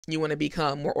You want to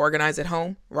become more organized at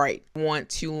home? Right. Want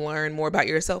to learn more about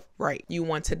yourself? Right. You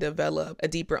want to develop a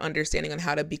deeper understanding on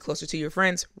how to be closer to your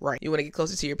friends? Right. You want to get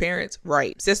closer to your parents?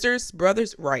 Right. Sisters,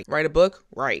 brothers? Right. Write a book?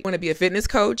 Right. You want to be a fitness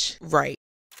coach? Right.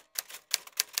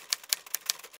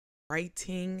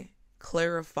 Writing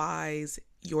clarifies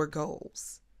your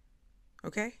goals.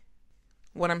 Okay?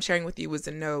 What I'm sharing with you is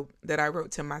a note that I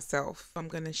wrote to myself. I'm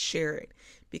going to share it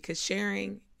because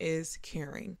sharing is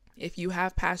caring. If you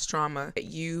have past trauma that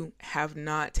you have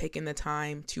not taken the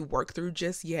time to work through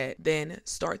just yet, then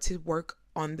start to work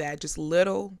on that just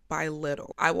little by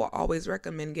little. I will always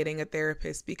recommend getting a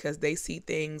therapist because they see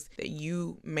things that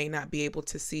you may not be able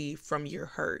to see from your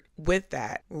hurt. With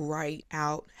that, write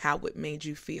out how it made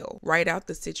you feel. Write out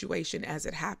the situation as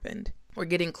it happened. We're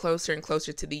getting closer and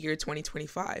closer to the year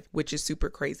 2025, which is super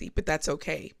crazy, but that's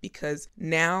okay because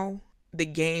now the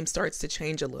game starts to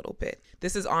change a little bit.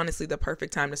 This is honestly the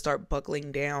perfect time to start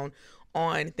buckling down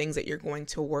on things that you're going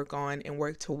to work on and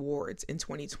work towards in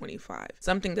 2025.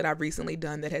 Something that I've recently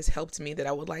done that has helped me that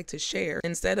I would like to share,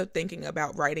 instead of thinking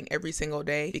about writing every single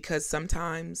day, because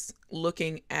sometimes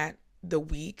looking at the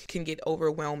week can get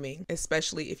overwhelming,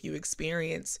 especially if you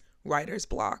experience writer's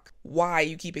block. Why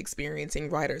you keep experiencing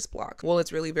writer's block? Well,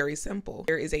 it's really very simple.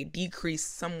 There is a decrease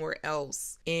somewhere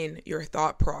else in your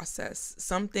thought process.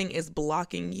 Something is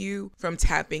blocking you from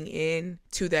tapping in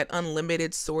to that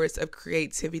unlimited source of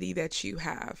creativity that you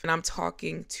have. And I'm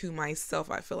talking to myself.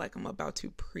 I feel like I'm about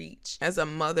to preach. As a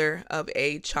mother of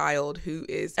a child who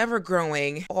is ever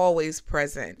growing, always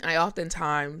present, I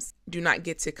oftentimes do not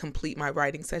get to complete my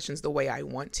writing sessions the way I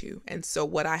want to. And so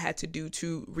what I had to do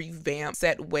to revamp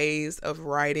set ways of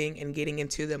writing and getting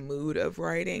into the mood of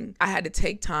writing, I had to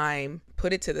take time,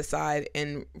 put it to the side,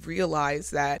 and realize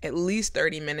that at least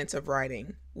 30 minutes of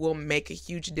writing will make a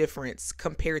huge difference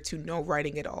compared to no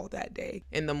writing at all that day.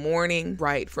 In the morning,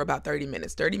 write for about 30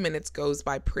 minutes. 30 minutes goes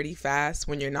by pretty fast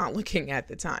when you're not looking at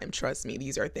the time. Trust me,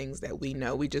 these are things that we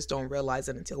know. We just don't realize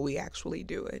it until we actually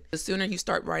do it. The sooner you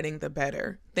start writing, the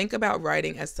better. Think about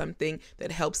writing as something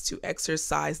that helps to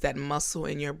exercise that muscle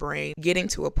in your brain, getting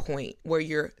to a point where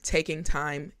you're taking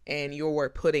time and you're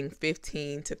putting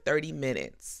 15 to 30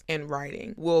 minutes in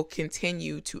writing will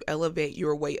continue to elevate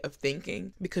your way of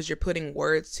thinking because you're putting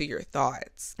words to your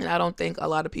thoughts. And I don't think a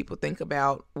lot of people think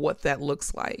about what that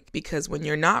looks like, because when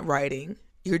you're not writing,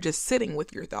 you're just sitting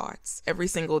with your thoughts every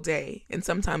single day. And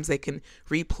sometimes they can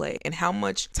replay. And how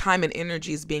much time and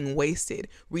energy is being wasted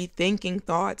rethinking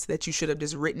thoughts that you should have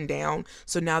just written down.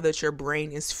 So now that your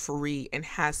brain is free and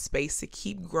has space to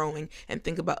keep growing and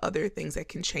think about other things that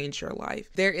can change your life.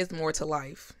 There is more to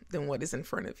life than what is in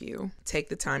front of you. Take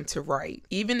the time to write.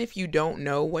 Even if you don't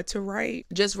know what to write,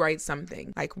 just write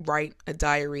something. Like write a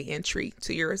diary entry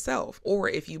to yourself. Or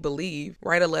if you believe,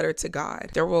 write a letter to God.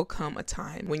 There will come a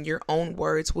time when your own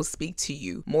words will speak to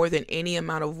you more than any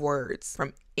amount of words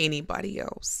from anybody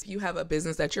else. If you have a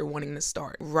business that you're wanting to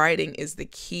start, writing is the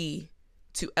key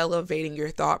to elevating your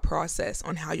thought process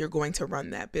on how you're going to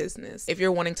run that business. If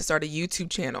you're wanting to start a YouTube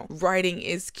channel, writing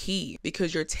is key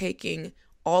because you're taking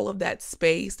all of that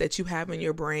space that you have in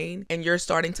your brain and you're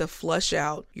starting to flush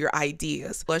out your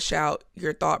ideas, flush out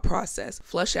your thought process,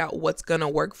 flush out what's gonna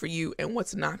work for you and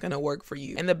what's not gonna work for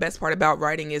you. And the best part about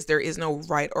writing is there is no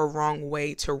right or wrong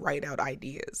way to write out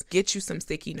ideas. Get you some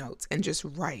sticky notes and just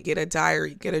write. Get a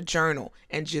diary, get a journal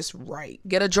and just write.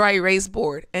 Get a dry erase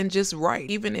board and just write.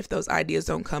 Even if those ideas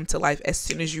don't come to life as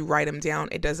soon as you write them down,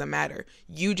 it doesn't matter.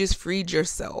 You just freed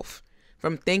yourself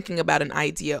from thinking about an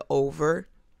idea over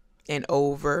and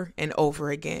over and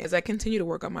over again. As I continue to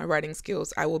work on my writing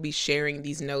skills, I will be sharing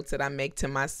these notes that I make to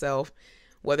myself,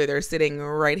 whether they're sitting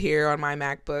right here on my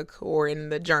MacBook or in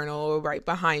the journal right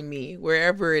behind me,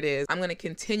 wherever it is. I'm going to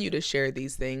continue to share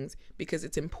these things because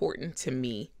it's important to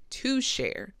me to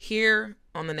share. Here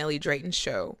on the Nelly Drayton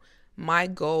Show, my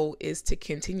goal is to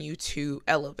continue to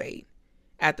elevate.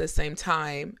 At the same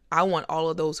time, I want all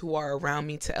of those who are around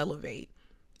me to elevate.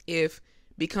 If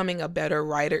becoming a better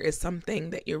writer is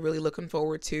something that you're really looking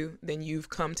forward to, then you've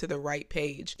come to the right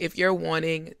page. If you're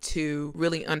wanting to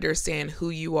really understand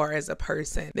who you are as a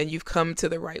person, then you've come to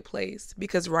the right place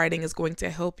because writing is going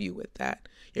to help you with that.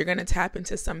 You're going to tap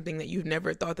into something that you've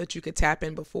never thought that you could tap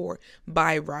in before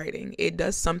by writing. It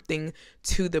does something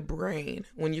to the brain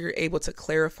when you're able to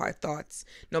clarify thoughts,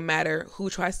 no matter who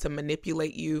tries to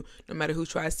manipulate you, no matter who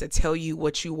tries to tell you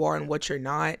what you are and what you're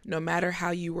not, no matter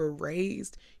how you were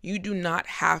raised. You do not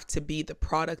have to be the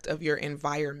product of your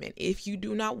environment if you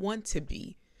do not want to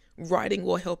be. Writing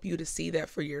will help you to see that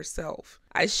for yourself.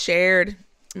 I shared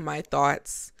my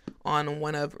thoughts on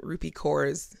one of Rupi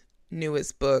Kaur's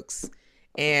newest books,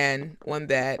 and one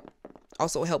that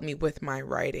also helped me with my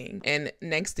writing. And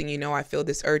next thing you know, I feel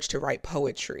this urge to write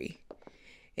poetry.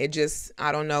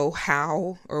 I don't know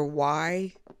how or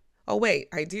why. Oh, wait,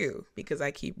 I do, because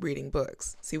I keep reading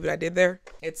books. See what I did there?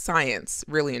 It's science,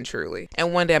 really and truly.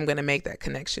 And one day I'm going to make that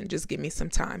connection. Just give me some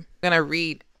time. I'm going to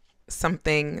read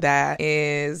something that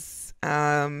is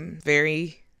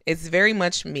it's very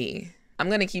much me. I'm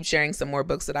going to keep sharing some more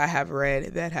books that I have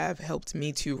read that have helped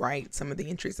me to write some of the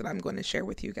entries that I'm going to share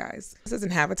with you guys. This doesn't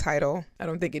have a title. I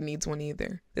don't think it needs one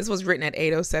either. This was written at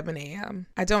 8:07 a.m.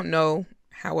 I don't know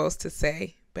how else to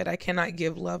say, but I cannot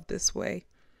give love this way.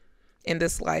 In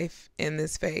this life, in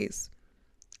this phase,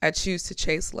 I choose to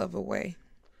chase love away.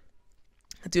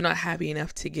 I do not have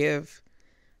enough to give.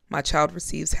 My child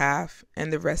receives half,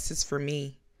 and the rest is for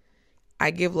me. I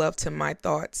give love to my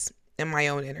thoughts and my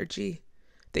own energy.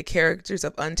 The characters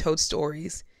of untold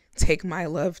stories take my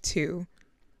love too.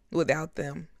 Without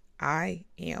them, I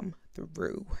am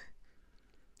through.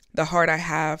 The heart I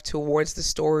have towards the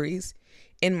stories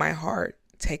in my heart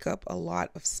take up a lot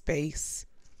of space.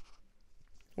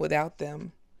 Without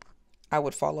them, I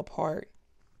would fall apart.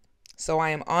 So I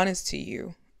am honest to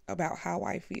you about how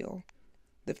I feel.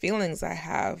 The feelings I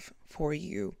have for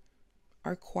you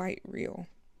are quite real.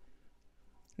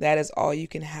 That is all you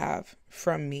can have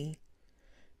from me,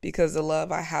 because the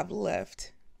love I have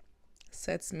left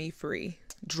sets me free.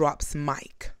 Drops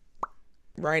mic.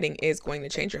 Writing is going to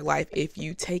change your life if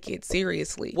you take it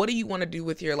seriously. What do you want to do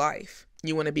with your life?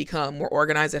 You want to become more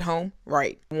organized at home?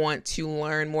 Right. You want to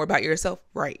learn more about yourself?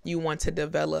 Right. You want to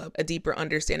develop a deeper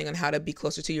understanding on how to be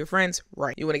closer to your friends?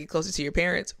 Right. You want to get closer to your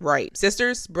parents? Right.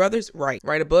 Sisters, brothers? Right.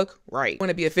 Write a book? Right. You want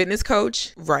to be a fitness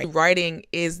coach? Right. Writing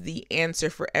is the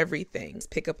answer for everything. Just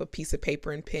pick up a piece of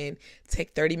paper and pen.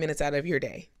 Take 30 minutes out of your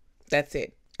day. That's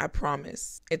it. I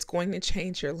promise. It's going to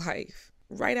change your life.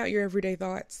 Write out your everyday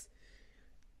thoughts.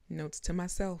 Notes to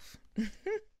myself.